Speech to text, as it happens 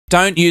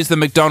don't use the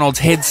McDonald's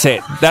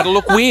headset. That'll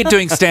look weird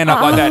doing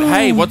stand-up like that.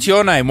 Hey, what's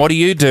your name? What do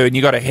you do? And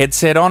you got a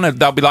headset on, and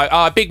they'll be like,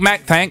 oh, Big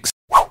Mac, thanks.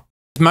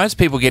 Most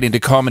people get into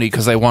comedy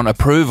because they want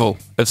approval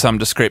of some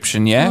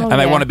description, yeah? And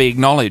they want to be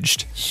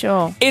acknowledged.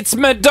 Sure. It's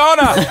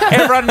Madonna.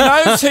 Everyone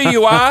knows who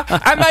you are,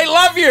 and they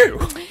love you.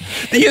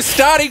 You're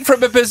starting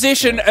from a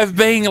position of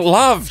being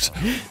loved.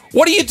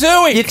 What are you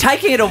doing? You're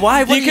taking it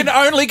away. You can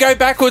only go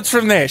backwards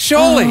from there,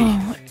 surely.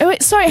 Oh,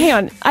 wait, sorry, hang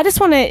on. I just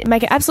want to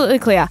make it absolutely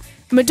clear.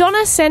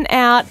 Madonna sent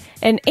out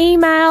an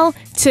email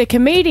to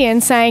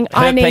comedians saying,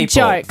 I need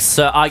jokes.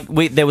 So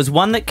there was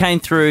one that came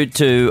through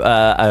to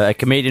a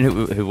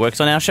comedian who works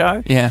on our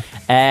show. Yeah.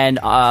 And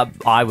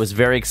I was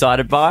very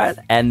excited by it.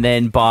 And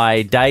then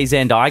by day's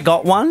end, I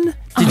got one.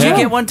 Did you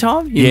get one,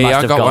 Tom?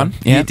 I got one.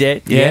 Yeah. You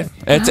did? Yeah.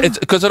 It's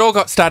because it all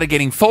started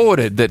getting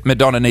forwarded that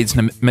Madonna needs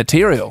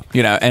material,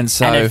 and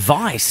so... And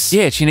advice.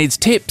 Yeah, she needs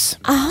tips.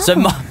 So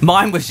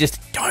mine was just,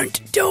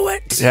 don't do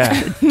it. Yeah.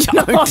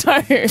 Don't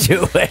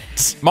do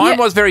it. Mine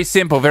was very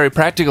simple, very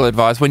practical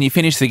advice. When you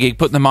finish the gig,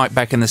 put the mic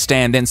back in the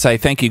stand, then say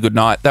thank you, good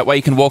night. That way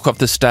you can walk off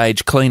the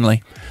stage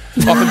cleanly.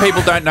 Often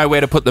people don't know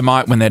where to put the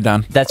mic when they're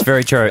done. That's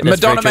very true.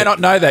 Madonna may not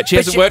know that. She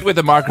hasn't worked with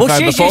a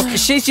microphone before.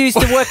 She's used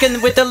to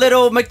working with the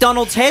little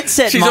McDonald's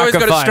headset She's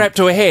microphone. always got it strapped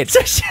to her head.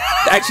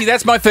 Actually,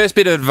 that's my first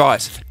bit of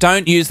advice.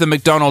 Don't use the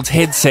McDonald's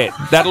headset.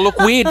 That'll look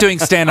weird doing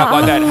stand-up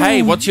like that.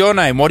 Hey, what's your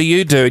name? What do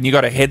you do? And you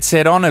got a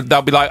headset on, and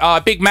they'll be like, oh,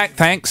 Big Mac,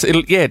 thanks.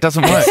 It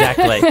doesn't work.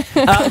 Exactly.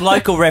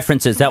 Local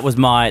references. That was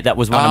one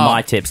of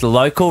my tips.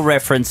 Local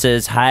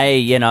references.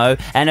 Hey,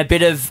 and a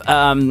bit of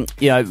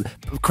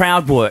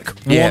crowd work.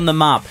 Warm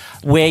them up.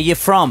 Where you're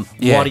from?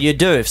 Yeah. What do you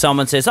do? If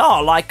someone says,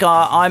 "Oh,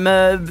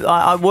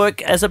 I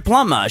work as a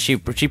plumber," she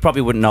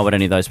probably wouldn't know what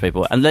any of those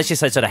people. Unless you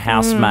say sort of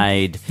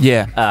housemaid.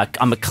 Yeah.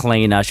 I'm a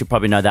cleaner. She'd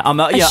probably know that. I'm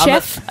a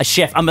chef. A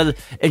chef. And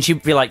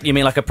she'd be like, "You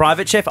mean like a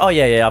private chef?" Oh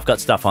yeah, I've got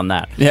stuff on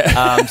that.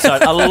 Yeah. So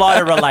a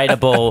lot of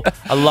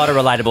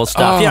relatable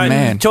stuff. Oh,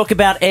 man. Talk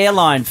about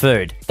airline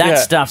food. That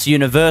stuff's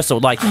universal.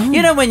 Like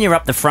when you're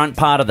up the front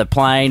part of the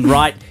plane,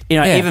 right?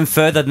 Even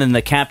further than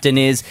the captain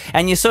is,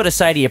 and you sort of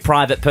say to your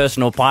private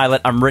personal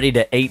pilot, "I'm ready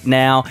to eat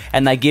now,"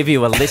 and they give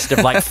you a list of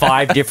like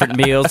 5 different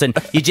meals, and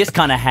you just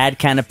kind of had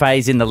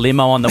canapes in the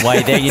limo on the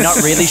way there. You're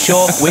not really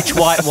sure which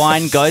white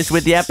wine goes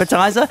with the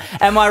appetizer.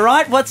 Am I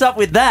right? What's up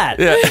with that?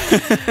 Yeah.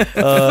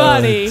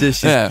 Funny.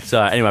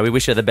 So anyway, we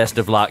wish her the best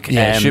of luck.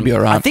 Yeah, it should be all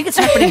right. I think it's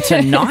happening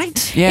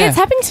tonight. Yeah, it's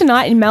happening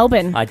tonight in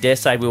Melbourne. I dare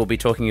say we will be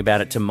talking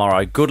about it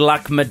tomorrow. Good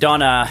luck,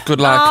 Madonna. Good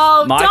luck.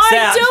 Oh, Mike's don't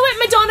out. do it,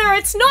 Madonna.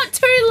 It's not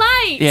too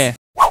late. Yeah.